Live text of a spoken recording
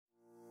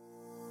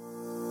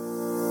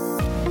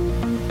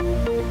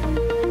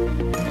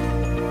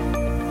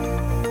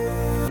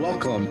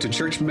to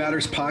Church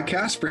Matters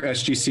podcast for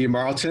SGC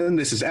Marlton.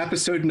 This is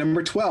episode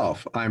number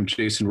 12. I'm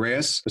Jason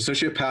Reyes,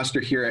 associate pastor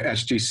here at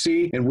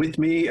SGC. And with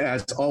me,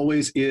 as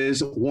always,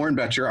 is Warren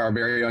Betcher, our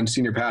very own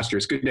senior pastor.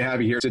 It's good to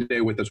have you here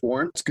today with us,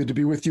 Warren. It's good to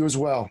be with you as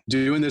well.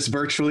 Doing this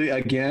virtually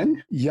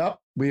again? Yep.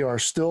 We are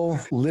still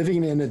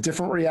living in a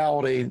different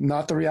reality,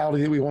 not the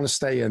reality that we want to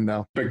stay in,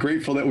 though. But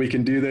grateful that we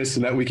can do this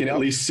and that we can at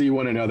least see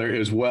one another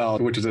as well,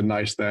 which is a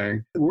nice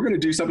thing. We're going to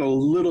do something a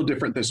little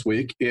different this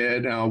week.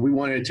 We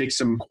wanted to take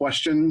some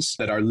questions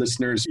that our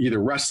listeners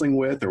either wrestling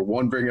with or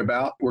wondering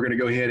about. We're going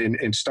to go ahead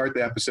and start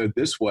the episode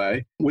this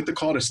way. With the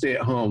call to stay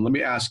at home, let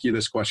me ask you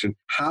this question.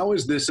 How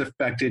has this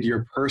affected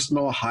your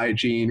personal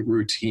hygiene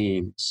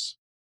routines?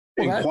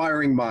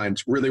 Inquiring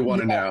minds really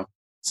want to know.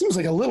 Seems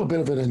like a little bit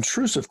of an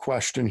intrusive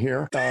question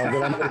here.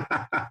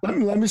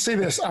 Let me say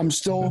this. I'm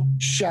still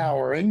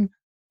showering.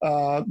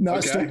 Still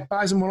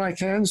sanitizing when I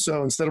can.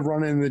 So instead of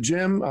running in the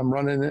gym, I'm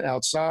running it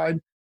outside,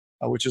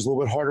 which is a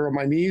little bit harder on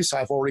my knees.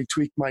 I've already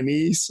tweaked my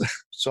knees.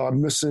 So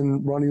I'm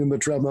missing running on the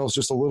treadmill. It's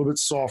just a little bit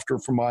softer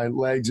for my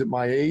legs at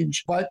my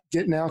age. But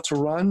getting out to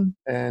run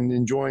and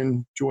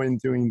enjoying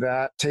doing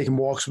that, taking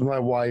walks with my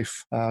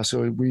wife.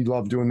 So we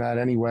love doing that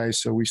anyway.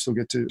 So we still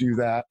get to do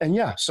that. And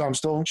so I'm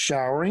still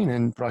showering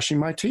and brushing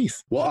my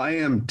teeth. Well, I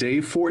am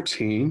day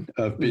 14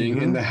 of being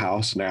in the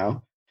house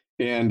now.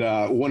 And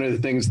one of the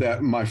things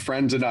that my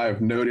friends and I have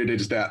noted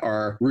is that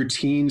our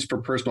routines for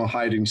personal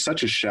hygiene,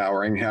 such as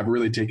showering, have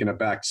really taken a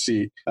back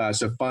seat.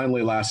 So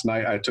finally, last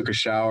night, I took a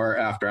shower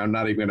after, I'm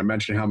not even going to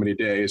mention how many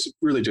days. It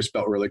really just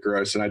felt really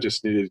gross, and I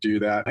just needed to do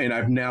that. And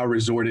I've now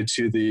resorted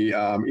to the,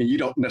 and you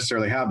don't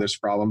necessarily have this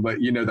problem,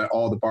 but you know that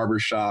all the barber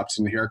shops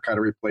and hair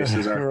cuttery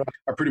places are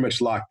pretty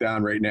much locked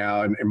down right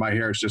now. And my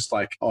hair is just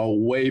like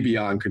way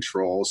beyond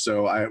control.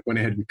 So I went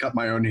ahead and cut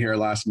my own hair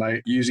last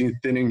night using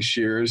thinning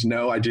shears.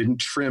 No, I didn't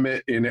trim it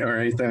in or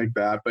anything like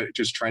that, but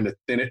just trying to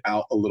thin it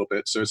out a little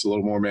bit so it's a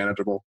little more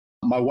manageable.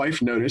 My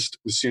wife noticed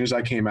as soon as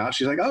I came out,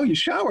 she's like, "Oh, you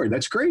showered.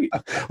 That's great."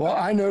 Well,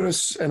 I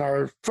noticed, and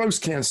our folks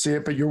can't see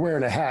it, but you're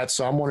wearing a hat,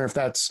 so I'm wondering if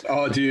that's...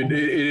 Oh, dude,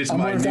 it is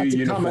my new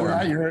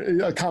uniform.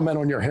 A comment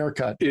on your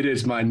haircut. It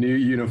is my new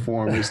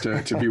uniform is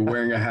to be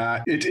wearing a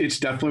hat. It's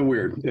definitely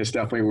weird. It's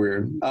definitely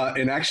weird.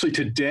 And actually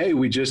today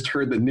we just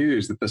heard the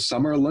news that the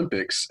Summer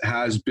Olympics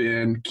has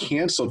been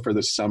canceled for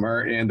this summer,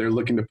 and they're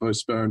looking to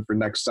postpone for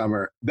next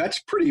summer. That's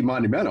pretty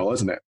monumental,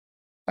 isn't it?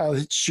 Oh,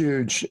 it's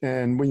huge.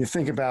 And when you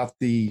think about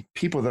the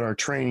people that are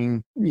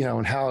training,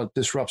 and how it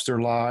disrupts their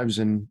lives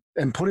and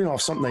putting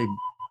off something they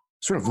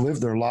sort of live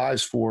their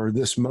lives for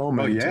this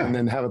moment and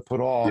then have it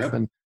put off. Yep.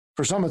 And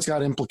for some, it's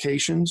got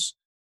implications,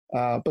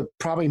 but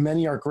probably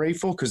many are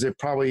grateful because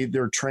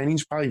their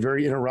training's probably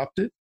very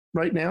interrupted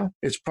right now.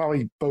 It's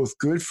probably both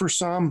good for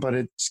some, but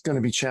it's going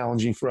to be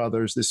challenging for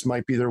others. This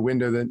might be their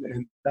window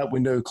and that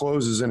window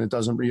closes and it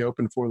doesn't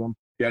reopen for them.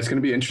 Yeah, it's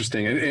going to be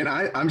interesting. And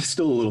I'm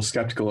still a little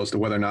skeptical as to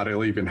whether or not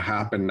it'll even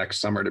happen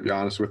next summer, to be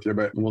honest with you.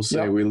 But we'll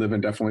say we live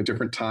in definitely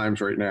different times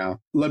right now.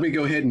 Let me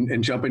go ahead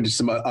and jump into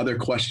some other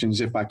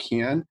questions if I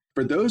can.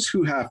 For those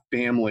who have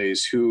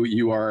families who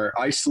you are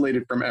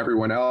isolated from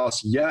everyone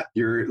else, yet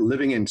you're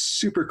living in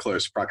super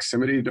close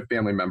proximity to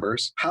family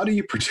members, how do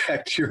you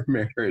protect your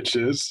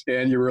marriages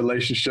and your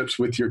relationships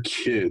with your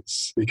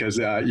kids? Because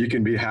you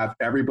can have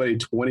everybody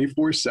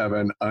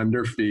 24/7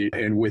 under feet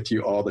and with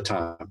you all the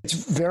time. It's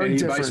very Any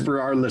different. advice for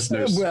our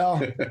listeners?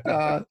 Well,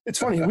 it's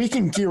funny. We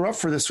can gear up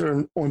for this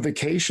on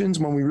vacations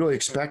when we really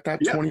expect that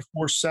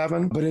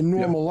 24/7. But in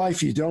normal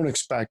life, you don't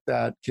expect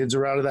that. Kids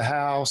are out of the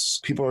house.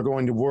 People are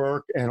going to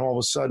work. And all of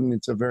a sudden,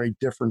 it's a very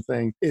different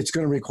thing. It's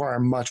going to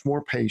require much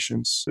more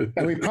patience.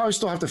 And we probably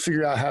still have to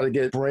figure out how to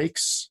get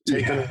breaks,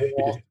 take a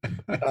walk,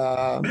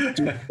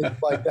 do things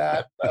like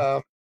that.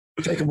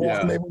 Take a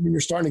walk maybe when you're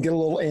starting to get a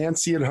little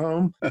antsy at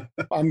home.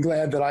 I'm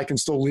glad that I can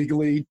still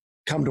legally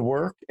come to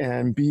work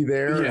and be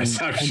there.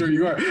 Yes, I'm sure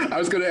you are. I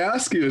was going to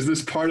ask you, is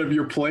this part of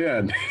your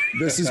plan?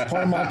 This is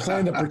part of my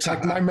plan to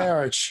protect my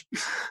marriage.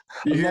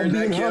 You hear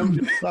that,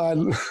 Kim?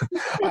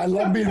 I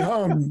love being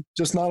home,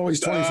 just not always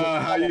 24.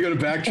 How are you going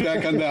to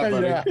backtrack on that,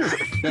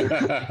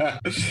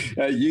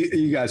 buddy?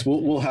 You guys,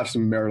 we'll have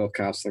some marital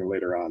counseling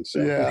later on.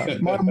 So. Yeah,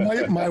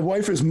 my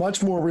wife is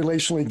much more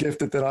relationally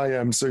gifted than I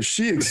am, so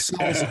she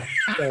excels at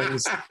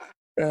things.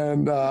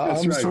 And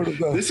I'm sort of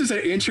this is an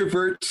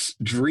introvert's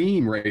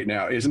dream right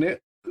now, isn't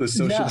it? The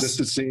social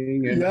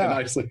distancing and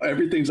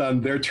everything's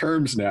on their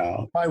terms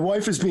now. My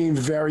wife is being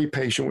very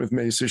patient with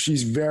me, so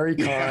she's very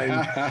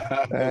kind.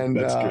 And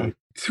that's good.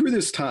 Through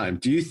this time,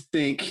 do you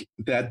think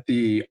that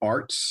the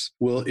arts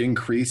will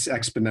increase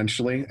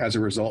exponentially as a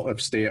result of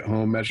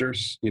stay-at-home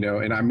measures?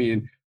 And I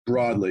mean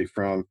broadly,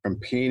 from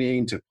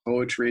painting to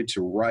poetry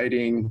to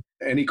writing,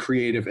 any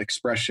creative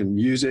expression,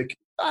 music?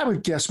 I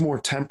would guess more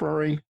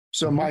temporary.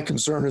 So my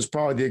concern is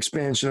probably the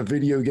expansion of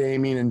video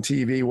gaming and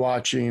TV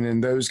watching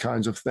and those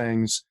kinds of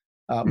things.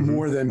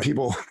 more than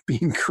people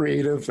being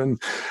creative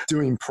and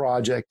doing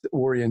project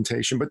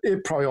orientation. But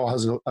it probably all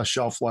has a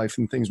shelf life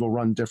and things will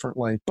run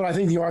differently. But I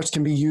think the arts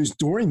can be used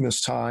during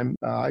this time.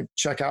 I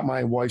check out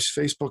my wife's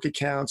Facebook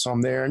account, so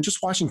I'm there and just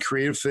watching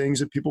creative things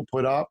that people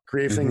put up,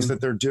 creative things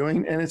that they're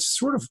doing. And it's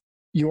sort of,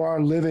 you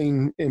are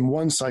living in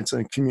one site's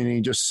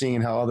community, just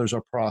seeing how others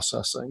are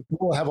processing.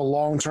 Will it have a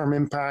long-term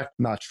impact?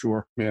 Not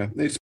sure. Yeah,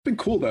 it's been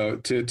cool though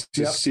to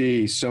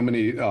see so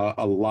many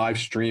live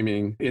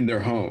streaming in their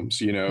homes.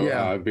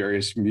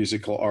 Various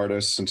musical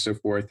artists and so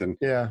forth, and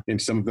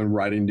some of them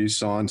writing new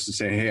songs and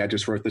saying, "Hey, I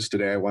just wrote this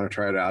today. I want to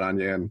try it out on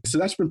you." And so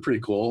that's been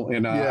pretty cool.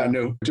 And I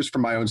know just for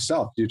my own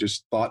self, you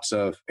just thoughts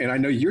of, and I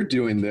know you're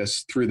doing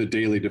this through the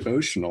daily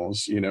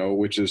devotionals,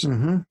 which is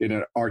in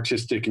an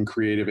artistic and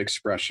creative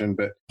expression,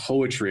 but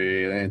poetry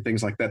and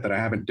things like that I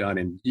haven't done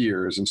in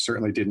years and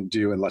certainly didn't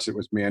do unless it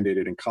was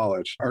mandated in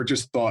college are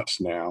just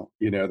thoughts now,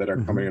 that are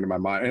coming into my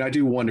mind. And I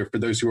do wonder for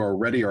those who are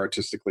already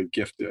artistically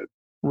gifted,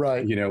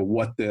 right?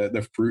 What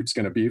the fruit's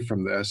going to be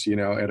from this, at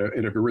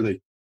a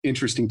really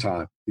interesting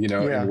time, in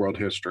world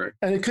history.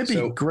 And it could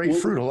be great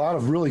fruit. A lot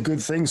of really good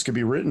things could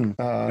be written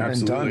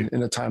and done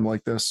in a time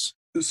like this.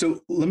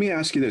 So let me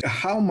ask you this.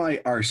 How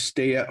might our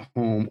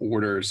stay-at-home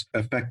orders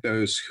affect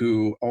those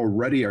who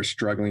already are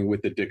struggling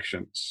with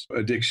addictions?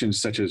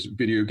 Addictions such as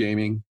video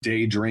gaming,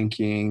 day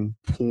drinking,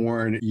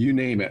 porn, you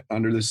name it,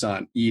 under the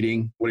sun,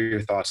 eating. What are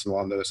your thoughts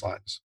along those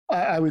lines?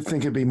 I would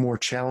think it'd be more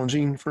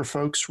challenging for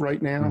folks right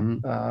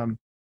now.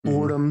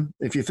 Boredom,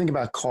 if you think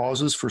about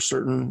causes for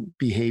certain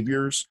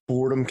behaviors,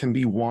 boredom can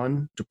be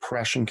one,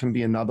 depression can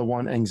be another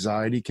one,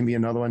 anxiety can be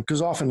another one,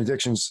 because often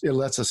addictions, it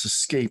lets us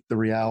escape the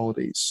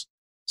realities.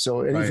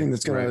 So anything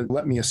that's going to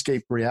let me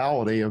escape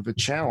reality of a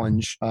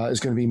challenge is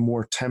going to be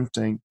more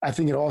tempting. I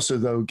think it also,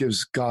 though,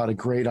 gives God a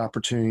great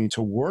opportunity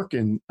to work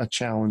in a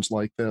challenge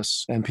like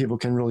this. And people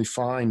can really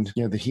find,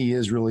 that he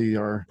is really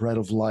our bread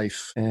of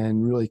life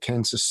and really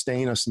can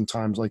sustain us in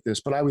times like this.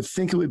 But I would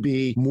think it would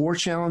be more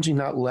challenging,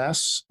 not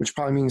less, which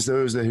probably means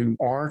those who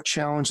are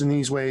challenged in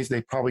these ways,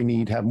 they probably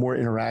need to have more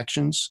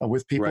interactions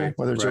with people,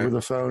 whether it's over the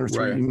phone or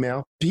through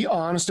email. Be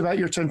honest about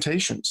your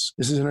temptations.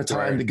 This isn't a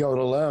time to go it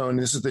alone.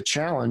 This is the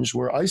challenge.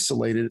 We're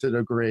isolated to a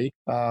degree.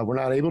 We're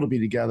not able to be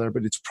together,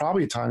 but it's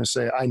probably a time to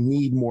say, I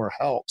need more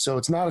help. So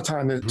it's not a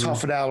time to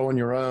tough it out on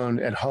your own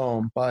at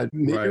home, but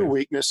admit your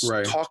weakness,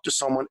 talk to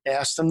someone,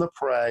 ask them to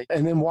pray,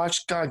 and then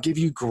watch God give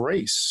you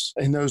grace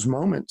in those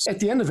moments. At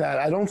the end of that,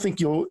 I don't think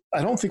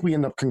we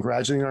end up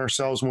congratulating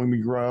ourselves when we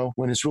grow,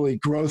 when it's really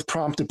growth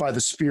prompted by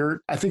the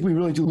Spirit. I think we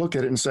really do look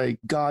at it and say,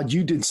 God,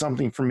 you did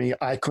something for me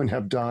I couldn't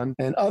have done.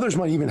 And others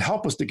might even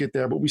help us to get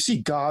there, but we see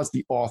God's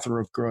the author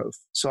of growth.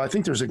 So I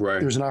think there's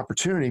an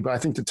opportunity, but I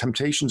think the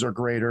temptations are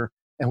greater,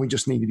 and we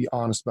just need to be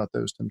honest about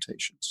those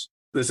temptations.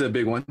 This is a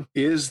big one.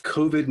 Is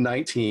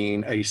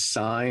COVID-19 a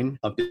sign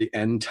of the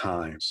end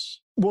times?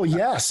 Well,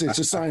 yes, it's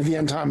a sign of the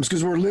end times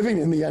because we're living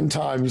in the end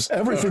times.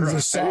 Everything's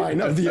a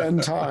sign of the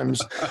end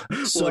times.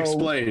 So,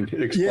 explain.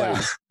 Yeah,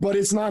 but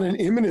it's not an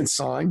imminent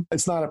sign.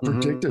 It's not a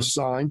predictive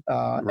sign.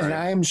 And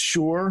I am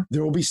sure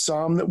there will be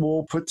some that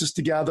will put this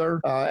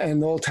together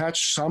and they'll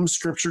attach some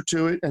scripture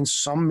to it and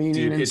some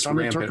meaning and some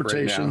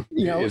interpretation.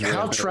 Right,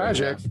 how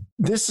tragic.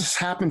 This has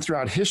happened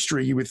throughout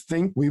history. You would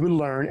think we would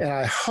learn, and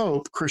I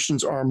hope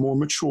Christians are more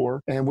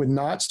mature and would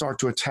not start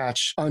to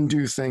attach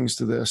undue things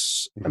to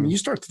this. I mean, you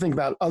start to think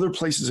about other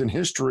places in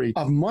history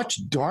of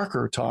much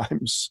darker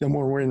times than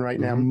what we're in right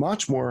now,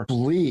 much more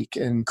bleak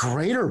and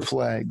greater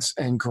plagues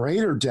and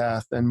greater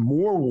death and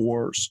more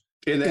wars.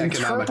 And the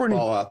economic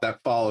fallout that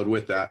followed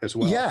with that as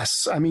well.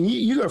 Yes. I mean,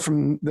 you go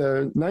from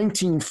the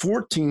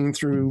 1914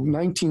 through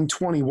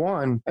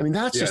 1921. I mean,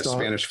 that's just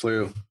Spanish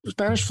flu,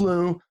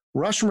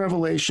 Russian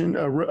revolution,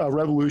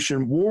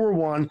 World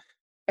War I,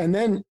 and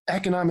then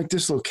economic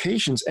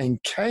dislocations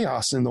and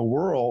chaos in the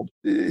world.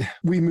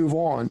 We move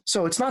on.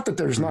 So it's not that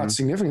there's not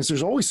significance.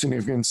 There's always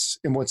significance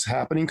in what's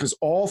happening because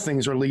all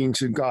things are leading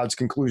to God's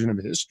conclusion of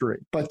history.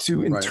 But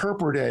to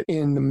interpret it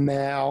in the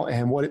now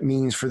and what it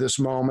means for this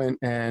moment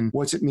and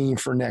what's it mean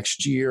for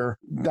next year,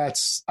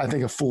 that's, I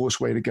think, a foolish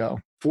way to go.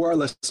 For our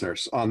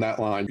listeners on that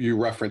line, you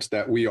referenced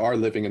that we are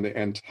living in the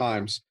end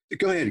times.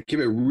 Go ahead and give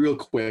a real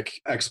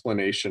quick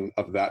explanation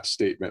of that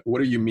statement.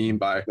 What do you mean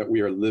by that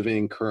we are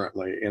living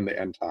currently in the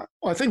end time?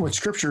 Well, I think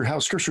how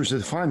scriptures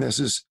define this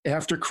is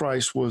after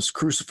Christ was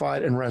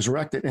crucified and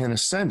resurrected and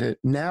ascended,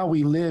 now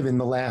we live in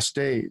the last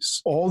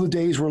days. All the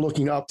days we're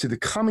looking up to the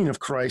coming of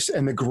Christ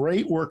and the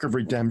great work of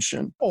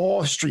redemption.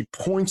 All history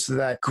points to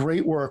that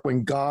great work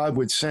when God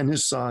would send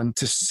his son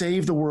to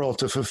save the world,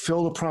 to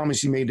fulfill the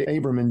promise he made to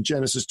Abram in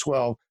Genesis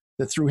 12,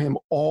 that through him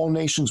all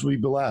nations will be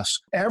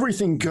blessed.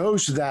 Everything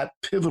goes to that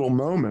pivotal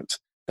moment,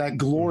 that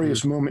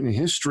glorious moment in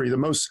history, the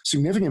most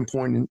significant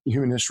point in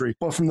human history.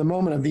 But from the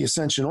moment of the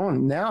ascension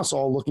on, now it's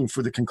all looking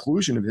for the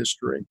conclusion of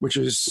history, which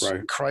is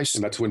Christ.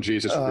 And that's when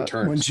Jesus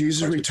returns. When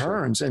Jesus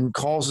returns and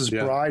calls his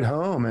bride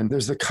home. And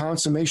there's the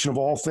consummation of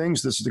all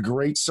things. This is the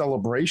great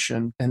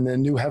celebration and the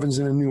new heavens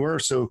and a new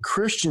earth. So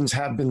Christians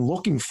have been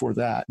looking for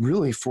that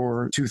really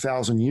for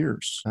 2,000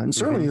 years. And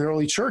certainly the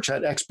early church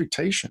had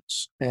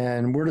expectations.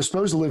 And we're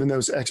supposed to live in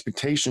those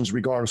expectations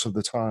regardless of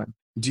the time.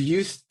 Do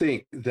you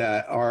think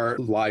that our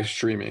live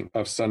streaming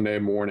of Sunday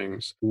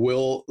mornings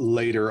will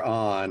later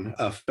on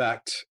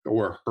affect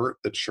or hurt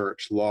the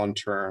church long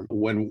term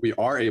when we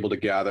are able to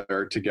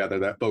gather together,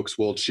 that folks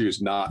will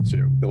choose not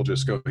to? They'll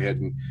just go ahead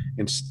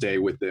and stay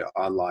with the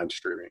online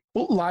streaming.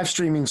 Well, live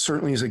streaming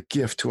certainly is a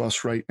gift to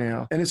us right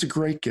now, and it's a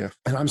great gift.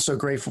 And I'm so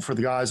grateful for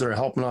the guys that are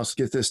helping us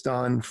get this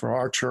done for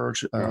our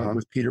church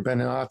with Peter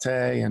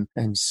Benenate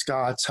and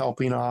Scott's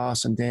helping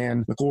us, and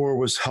Dan McClure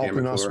was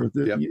helping us with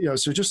it.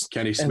 So just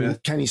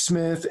Kenny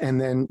Smith, and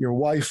then your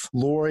wife,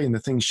 Lori, and the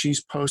things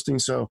she's posting.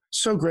 So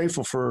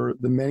grateful for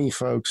the many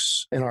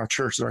folks in our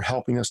church that are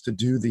helping us to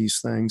do these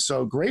things.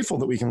 So grateful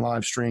that we can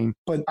live stream,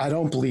 but I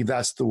don't believe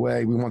that's the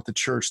way we want the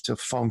church to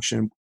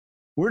function.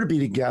 We're to be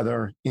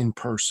together in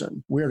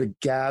person. We're to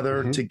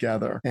gather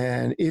together.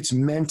 And it's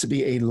meant to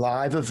be a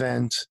live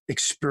event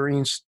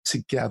experienced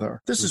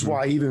together. This is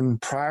why even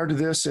prior to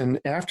this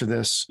and after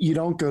this, you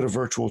don't go to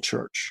virtual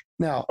church.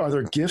 Now, are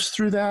there gifts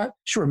through that?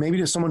 Sure. Maybe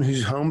to someone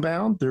who's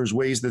homebound, there's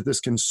ways that this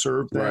can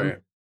serve them. Right.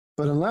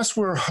 But unless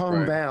we're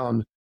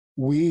homebound,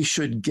 we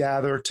should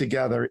gather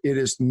together. It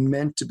is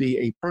meant to be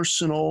a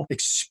personal,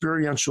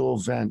 experiential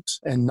event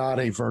and not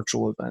a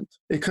virtual event.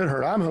 It could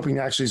hurt. I'm hoping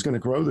actually is going to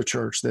grow the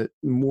church, that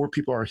more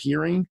people are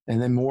hearing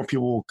and then more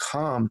people will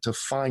come to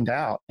find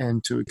out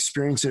and to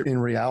experience it in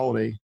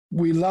reality.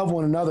 We love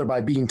one another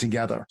by being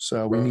together.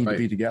 So we need to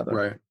be together.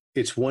 Right.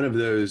 It's one of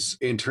those,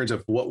 in terms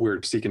of what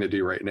we're seeking to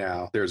do right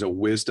now, there's a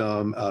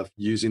wisdom of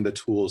using the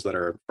tools that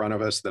are in front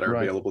of us, that are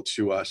available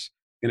to us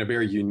in a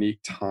very unique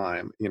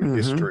time in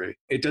history.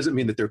 It doesn't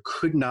mean that there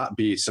could not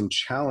be some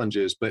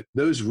challenges, but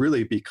those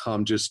really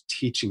become just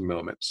teaching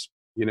moments.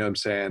 You know what I'm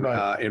saying?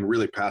 And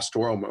really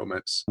pastoral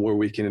moments where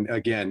we can,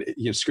 again,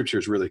 scripture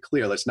is really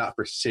clear. Let's not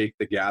forsake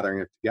the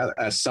gathering together,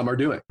 as some are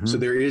doing. So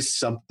there is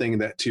something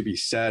that to be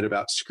said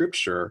about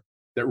scripture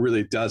that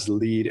really does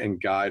lead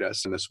and guide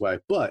us in this way.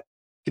 But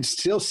you can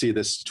still see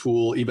this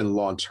tool even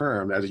long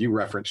term, as you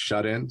referenced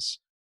shut-ins.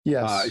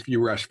 Yes. If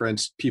you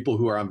reference people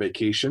who are on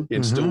vacation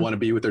and still want to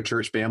be with their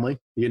church family,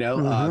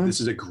 this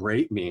is a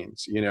great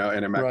means, and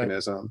a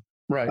mechanism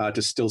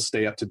to still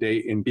stay up to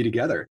date and be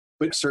together,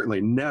 but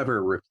certainly never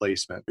a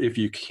replacement. If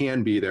you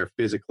can be there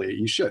physically,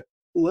 you should.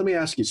 Let me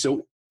ask you,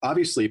 so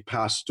obviously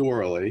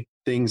pastorally,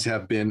 things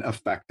have been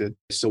affected.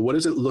 So what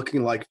is it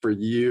looking like for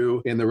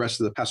you and the rest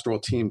of the pastoral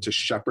team to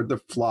shepherd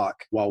the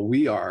flock while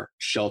we are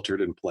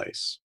sheltered in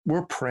place?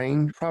 We're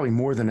praying probably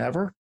more than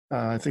ever.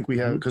 I think we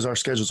have, because our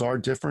schedules are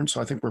different. So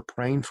I think we're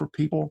praying for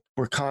people.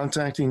 We're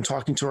contacting,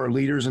 talking to our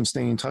leaders and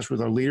staying in touch with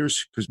our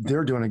leaders because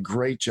they're doing a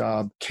great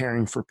job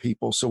caring for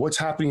people. So what's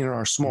happening in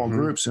our small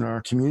groups, in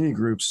our community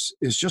groups,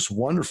 is just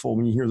wonderful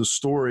when you hear the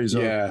stories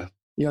of,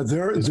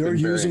 they're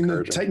using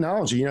the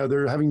technology.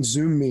 They're having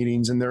Zoom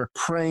meetings and they're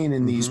praying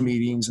in these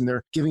meetings and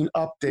they're giving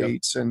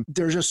updates. And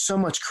there's just so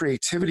much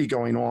creativity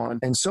going on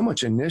and so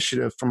much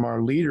initiative from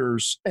our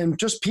leaders and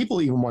just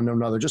people, even one to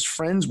another, just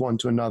friends one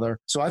to another.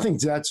 So I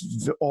think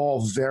that's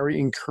all very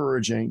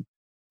encouraging.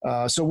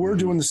 So we're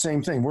doing the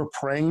same thing. We're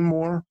praying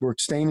more. We're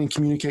staying in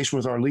communication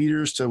with our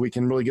leaders so we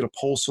can really get a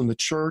pulse on the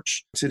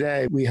church.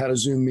 Today, we had a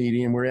Zoom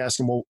meeting and we're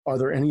asking, well, are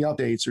there any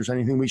updates? Is there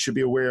anything we should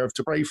be aware of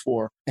to pray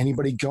for?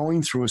 Anybody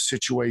going through a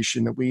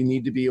situation that we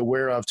need to be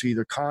aware of to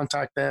either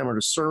contact them or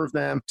to serve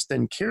them,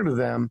 extend care to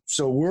them.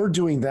 So we're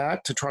doing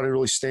that to try to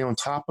really stay on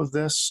top of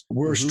this.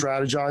 We're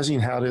strategizing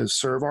how to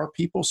serve our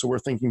people. So we're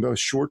thinking both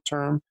short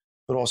term,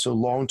 but also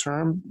long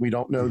term. We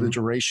don't know the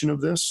duration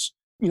of this.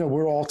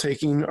 We're all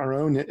taking our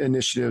own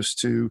initiatives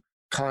to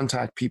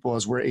contact people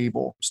as we're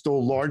able. Still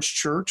a large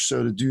church,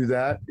 so to do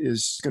that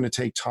is going to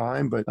take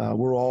time, but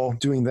we're all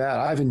doing that.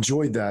 I've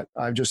enjoyed that.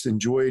 I've just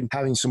enjoyed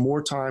having some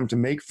more time to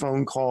make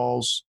phone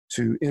calls,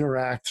 to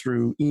interact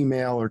through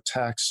email or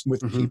text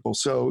with people.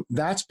 So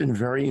that's been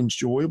very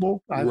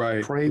enjoyable.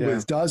 I've prayed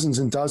with dozens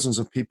and dozens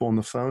of people on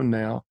the phone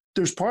now.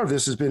 There's part of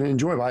this has been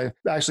enjoyable. I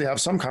actually have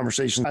some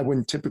conversations I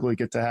wouldn't typically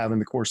get to have in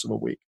the course of a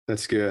week.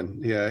 That's good.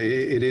 Yeah,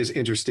 it is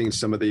interesting.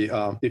 Some of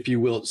the, if you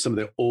will, some of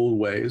the old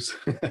ways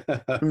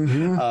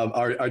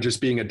are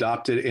just being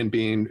adopted and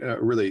being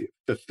really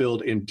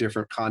fulfilled in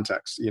different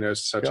contexts,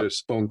 such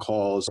as phone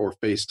calls or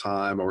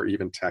FaceTime or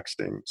even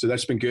texting. So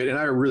that's been good. And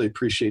I really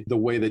appreciate the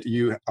way that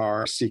you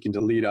are seeking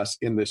to lead us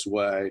in this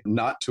way,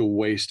 not to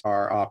waste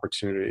our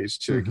opportunities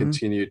to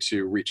continue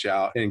to reach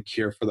out and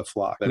care for the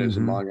flock that is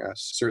among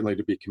us. Certainly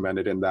to be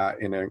commended in that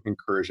and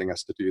encouraging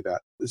us to do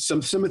that. Some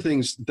of the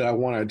things that I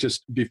want to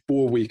just,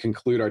 before we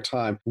conclude our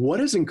time, what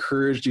has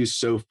encouraged you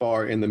so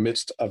far in the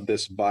midst of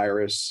this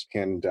virus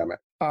pandemic?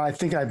 I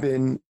think I've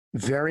been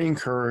very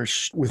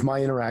encouraged with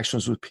my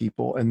interactions with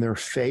people and their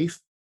faith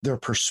their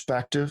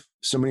perspective.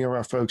 So many of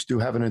our folks do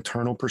have an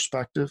eternal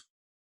perspective.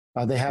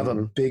 They have a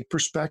big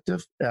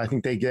perspective. I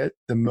think they get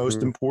the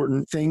most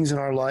important things in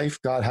our life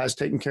God has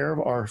taken care of,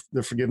 are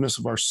the forgiveness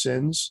of our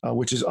sins,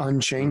 which is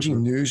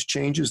unchanging. News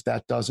changes,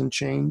 that doesn't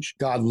change.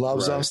 God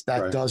loves us,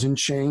 that doesn't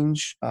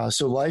change.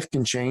 So life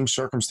can change,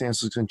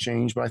 circumstances can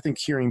change, but I think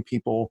hearing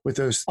people with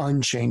those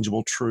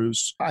unchangeable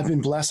truths. I've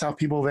been blessed how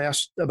people have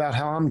asked about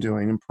how I'm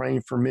doing and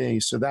praying for me.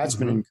 So that's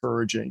been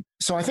encouraging.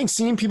 So I think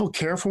seeing people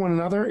care for one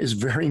another is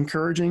very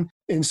encouraging.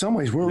 In some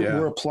ways,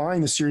 we're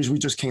applying the series we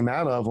just came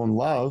out of on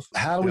love.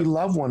 How do we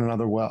love one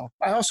another well?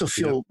 I also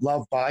feel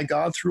loved by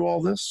God through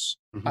all this.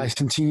 I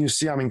continue to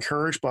see, I'm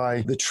encouraged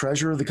by the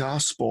treasure of the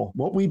gospel.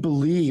 What we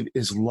believe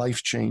is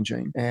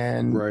life-changing.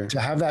 And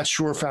to have that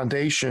sure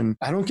foundation,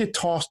 I don't get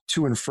tossed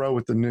to and fro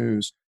with the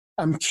news.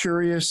 I'm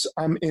curious.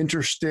 I'm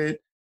interested.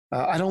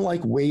 I don't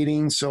like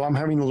waiting, so I'm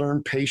having to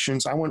learn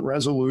patience. I want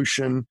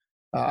resolution.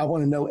 I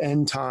want to know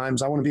end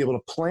times. I want to be able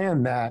to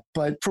plan that.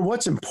 But for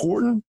what's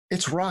important,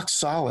 it's rock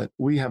solid.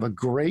 We have a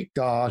great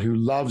God who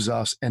loves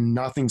us, and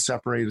nothing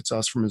separates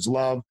us from his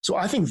love. So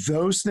I think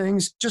those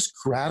things, just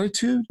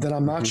gratitude that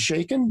I'm not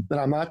shaken, that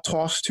I'm not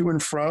tossed to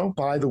and fro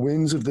by the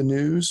winds of the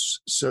news.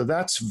 So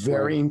that's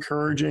very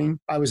encouraging.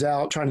 I was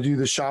out trying to do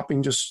the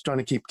shopping, just trying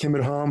to keep Kim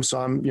at home.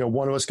 So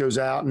one of us goes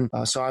out. And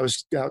so I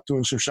was out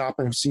doing some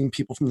shopping. I've seen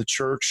people from the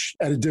church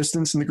at a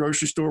distance in the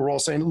grocery store. We're all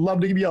saying,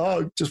 love to give you a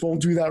hug. Just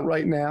won't do that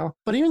right now.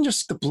 But even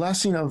just the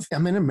blessing of,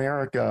 I'm in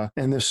America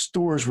and the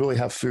stores really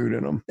have food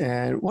in them.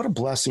 And what a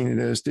blessing it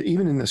is to,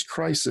 even in this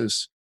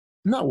crisis,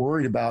 I'm not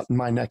worried about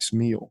my next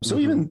meal. So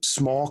even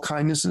small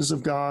kindnesses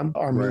of God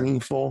are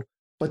meaningful.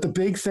 But the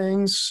big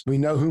things, we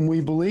know whom we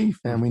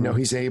believe and we know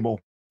he's able.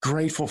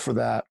 Grateful for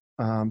that.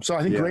 So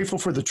I think grateful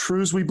for the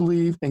truths we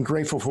believe and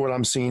grateful for what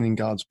I'm seeing in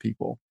God's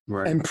people.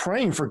 And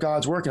praying for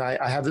God's work. And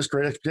I have this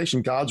great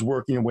expectation. God's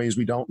working in ways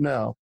we don't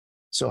know.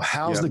 So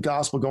how's the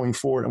gospel going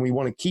forward? And we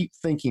want to keep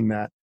thinking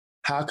that.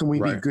 How can we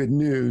be good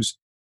news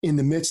in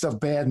the midst of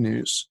bad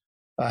news?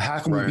 How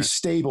can we be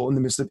stable in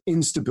the midst of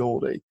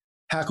instability?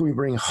 How can we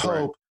bring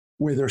hope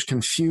where there's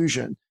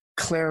confusion,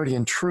 clarity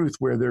and truth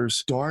where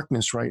there's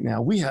darkness right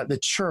now? The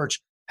church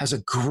has a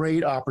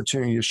great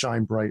opportunity to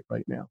shine bright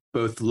right now.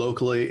 Both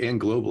locally and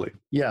globally.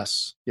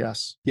 Yes.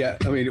 Yeah.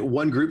 I mean,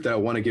 one group that I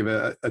want to give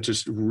a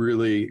just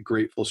really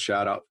grateful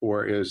shout out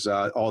for is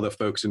all the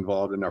folks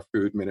involved in our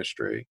food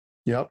ministry.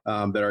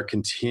 That are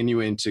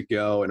continuing to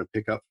go and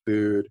pick up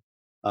food.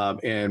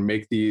 And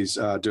make these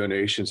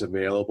donations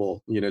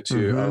available,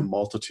 to a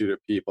multitude of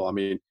people. I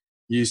mean,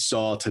 you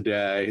saw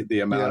today the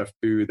amount of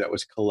food that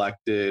was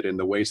collected and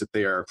the ways that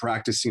they are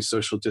practicing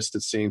social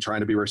distancing, trying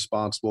to be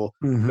responsible,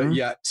 but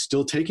yet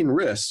still taking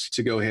risks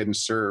to go ahead and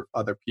serve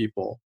other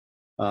people.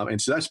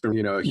 And so that's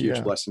been, a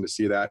huge blessing to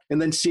see that.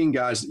 And then seeing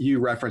guys, you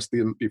referenced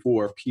them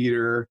before,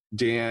 Peter,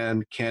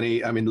 Dan,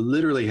 Kenny, I mean,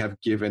 literally have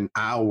given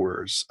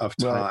hours of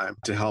time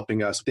to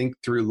helping us think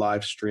through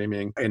live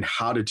streaming and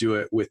how to do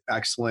it with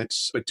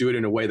excellence, but do it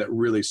in a way that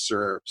really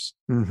serves,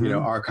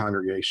 our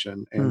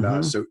congregation.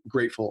 And so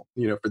grateful,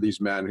 for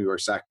these men who are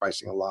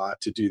sacrificing a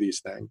lot to do these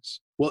things.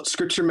 Well,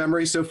 scripture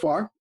memory so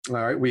far. All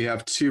right, we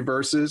have 2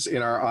 verses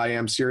in our I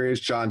Am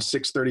series, John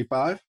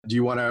 6:35. Do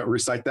you want to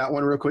recite that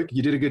one real quick?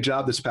 You did a good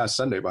job this past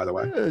Sunday, by the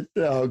way.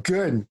 Oh,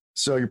 good.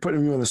 So you're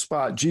putting me on the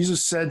spot.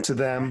 Jesus said to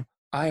them,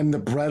 I am the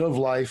bread of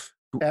life.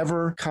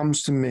 Whoever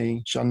comes to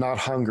me shall not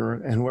hunger,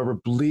 and whoever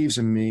believes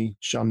in me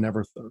shall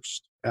never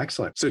thirst.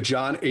 Excellent. So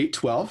John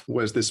 8:12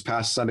 was this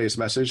past Sunday's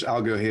message.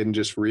 I'll go ahead and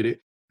just read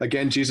it.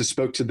 Again, Jesus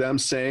spoke to them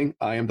saying,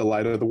 I am the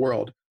light of the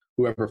world.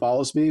 Whoever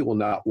follows me will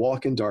not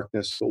walk in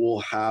darkness, but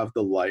will have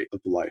the light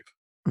of life.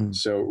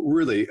 So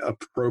really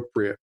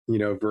appropriate,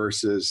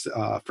 verses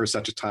for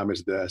such a time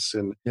as this,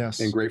 and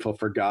grateful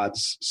for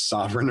God's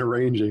sovereign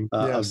arranging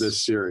of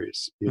this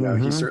series.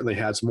 He certainly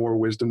has more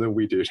wisdom than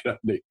we do.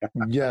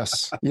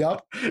 Yes.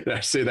 Yep. I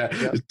say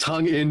that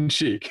tongue in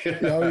cheek.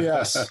 Oh,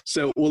 yes.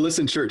 So, well,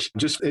 listen, church,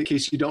 just in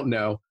case you don't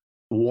know,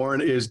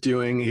 Warren is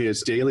doing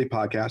his daily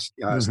podcast.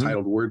 It's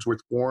titled Words with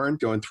Warren,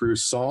 going through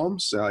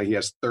Psalms. He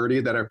has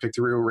 30 that are picked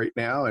through right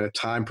now. And as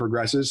time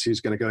progresses,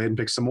 he's going to go ahead and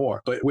pick some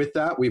more. But with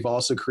that, we've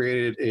also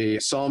created a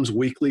Psalms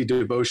weekly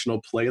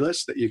devotional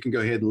playlist that you can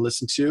go ahead and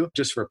listen to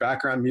just for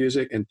background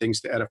music and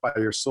things to edify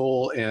your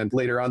soul. And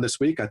later on this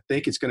week, I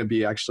think it's going to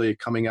be actually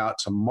coming out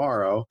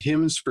tomorrow,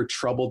 Hymns for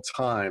Troubled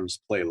Times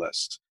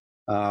playlist.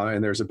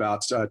 And there's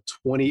about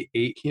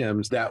 28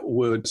 hymns that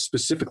would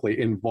specifically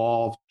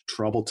involve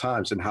troubled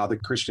times and how the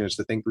Christian is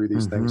to think through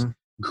these things.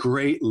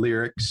 Great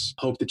lyrics.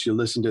 Hope that you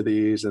listen to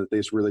these and that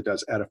this really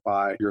does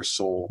edify your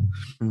soul.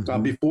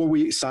 Before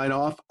we sign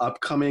off,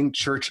 upcoming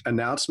church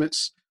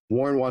announcements.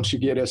 Warren, why don't you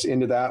get us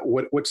into that?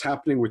 What's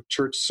happening with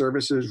church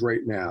services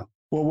right now?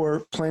 Well,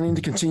 we're planning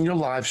to continue to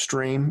live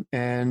stream,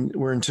 and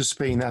we're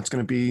anticipating that's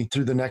going to be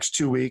through the next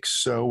 2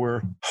 weeks. So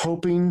we're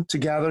hoping to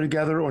gather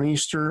together on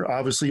Easter.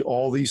 Obviously,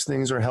 all these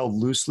things are held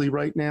loosely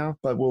right now,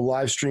 but we'll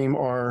live stream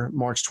our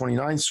March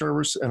 29th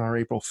service and our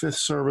April 5th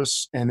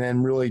service, and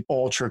then really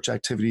all church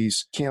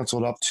activities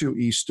canceled up to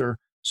Easter.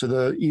 So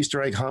the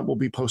Easter egg hunt will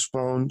be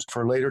postponed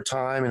for a later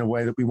time in a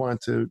way that we want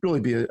it to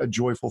really be a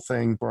joyful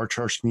thing for our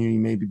church community,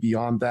 maybe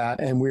beyond that.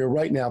 And we are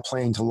right now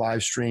planning to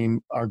live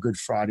stream our Good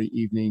Friday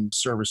evening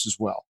service as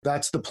well.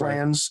 That's the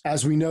plans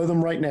as we know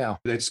them right now.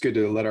 That's good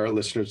to let our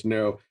listeners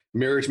know.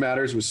 Marriage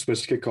Matters was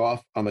supposed to kick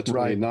off on the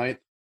 29th.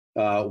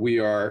 We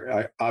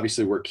are,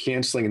 obviously, we're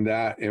canceling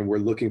that and we're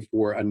looking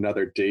for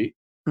another date.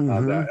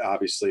 That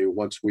obviously,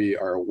 once we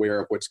are aware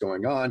of what's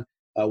going on,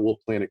 we'll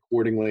plan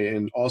accordingly,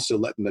 and also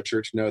letting the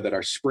church know that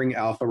our spring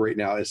alpha right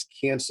now is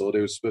canceled.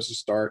 It was supposed to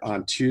start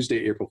on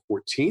Tuesday, April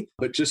 14th,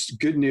 but just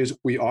good news.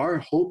 We are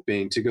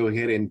hoping to go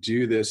ahead and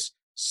do this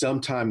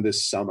sometime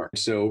this summer.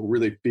 So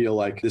really feel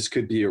like this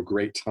could be a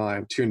great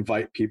time to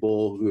invite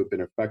people who have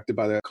been affected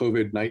by the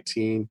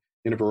COVID-19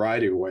 in a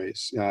variety of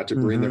ways to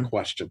bring their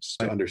questions,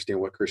 to understand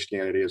what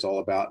Christianity is all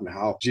about and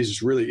how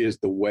Jesus really is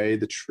the way,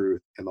 the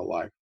truth, and the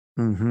life.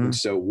 And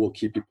so we'll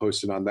keep you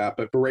posted on that.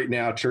 But for right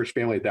now, church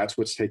family, that's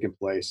what's taking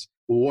place.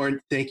 Warren,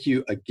 thank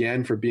you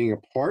again for being a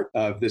part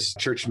of this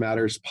Church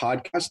Matters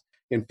podcast.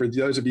 And for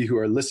those of you who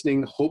are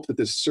listening, hope that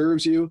this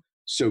serves you.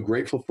 So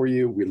grateful for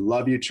you. We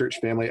love you, church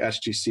family,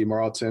 SGC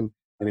Marlton.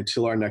 And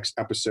until our next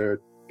episode,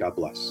 God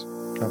bless.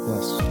 God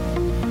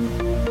bless.